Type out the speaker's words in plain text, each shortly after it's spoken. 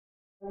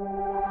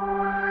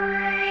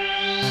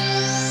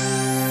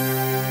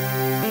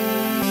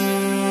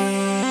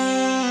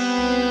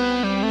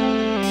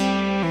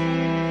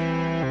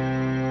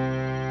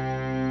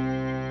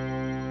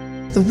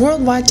The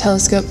WorldWide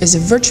telescope is a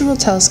virtual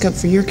telescope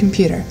for your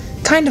computer,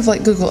 kind of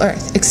like Google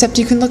Earth, except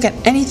you can look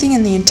at anything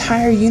in the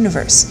entire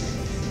universe.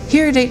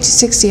 Here at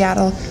 826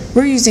 Seattle,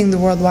 we're using the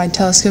WorldWide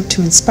telescope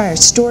to inspire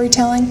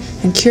storytelling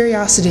and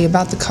curiosity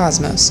about the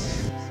cosmos.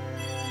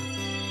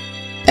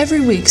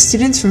 Every week,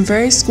 students from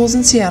various schools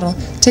in Seattle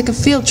take a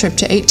field trip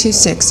to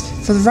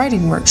 826 for the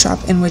writing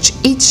workshop in which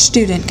each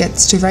student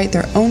gets to write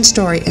their own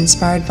story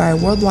inspired by a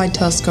WorldWide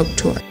telescope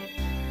tour.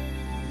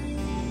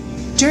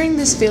 During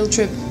this field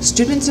trip,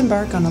 students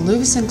embark on a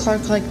Lewis and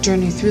Clark-like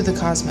journey through the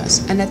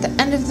cosmos, and at the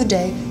end of the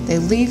day, they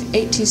leave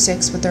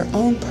 826 with their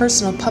own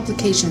personal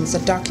publications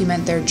that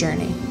document their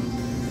journey.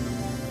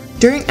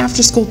 During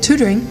after-school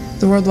tutoring,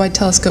 the WorldWide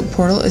Telescope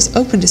portal is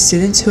open to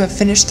students who have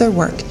finished their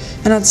work,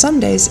 and on some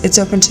days it's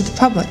open to the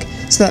public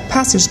so that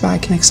passersby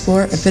can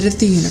explore a bit of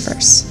the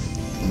universe.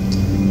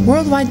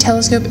 WorldWide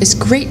Telescope is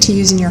great to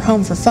use in your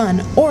home for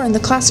fun or in the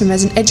classroom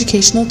as an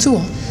educational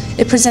tool.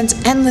 It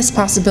presents endless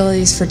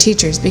possibilities for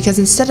teachers because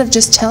instead of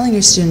just telling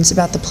your students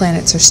about the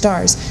planets or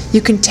stars,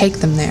 you can take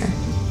them there.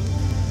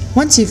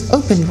 Once you've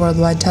opened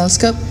WorldWide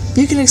Telescope,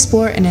 you can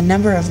explore in a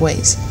number of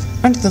ways.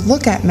 Under the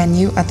Look At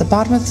menu at the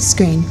bottom of the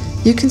screen,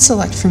 you can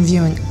select from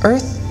viewing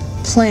Earth,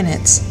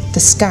 planets, the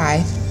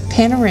sky,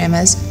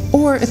 panoramas,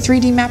 or a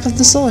 3D map of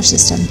the solar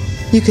system.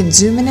 You can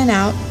zoom in and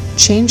out,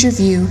 change your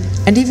view,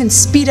 and even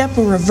speed up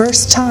or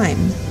reverse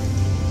time.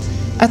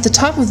 At the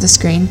top of the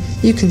screen,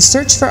 you can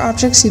search for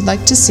objects you'd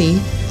like to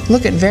see,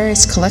 look at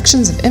various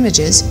collections of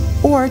images,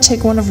 or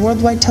take one of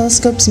WorldWide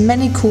Telescope's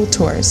many cool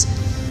tours.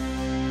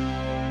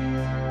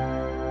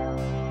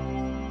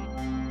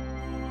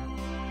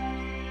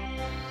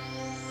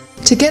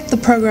 To get the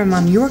program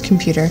on your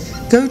computer,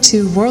 go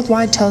to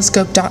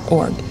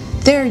worldwidetelescope.org.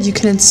 There you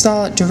can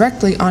install it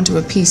directly onto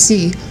a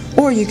PC,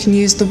 or you can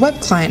use the web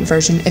client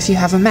version if you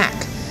have a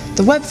Mac.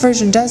 The web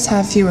version does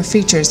have fewer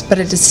features, but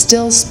it is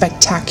still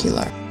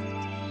spectacular.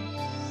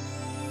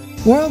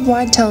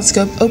 WorldWide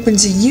Telescope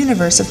opens a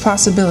universe of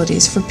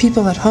possibilities for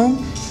people at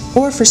home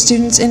or for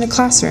students in a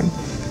classroom.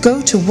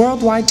 Go to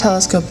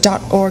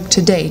worldwidetelescope.org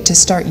today to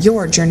start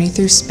your journey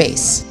through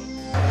space.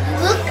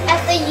 Look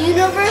at the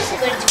universe,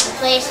 go to different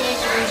places,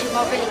 you can zoom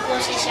over the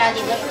closest how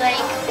they look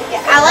like.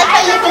 I like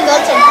how you can go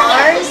to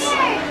Mars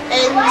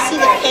and you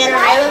see the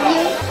panorama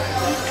view.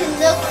 You can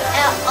look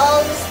at all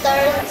the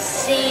stars and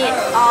see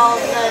all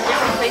the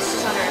different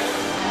places on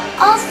Earth.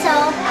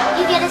 Also,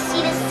 you get to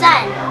see the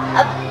sun,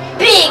 a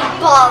big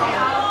ball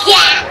of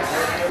gas.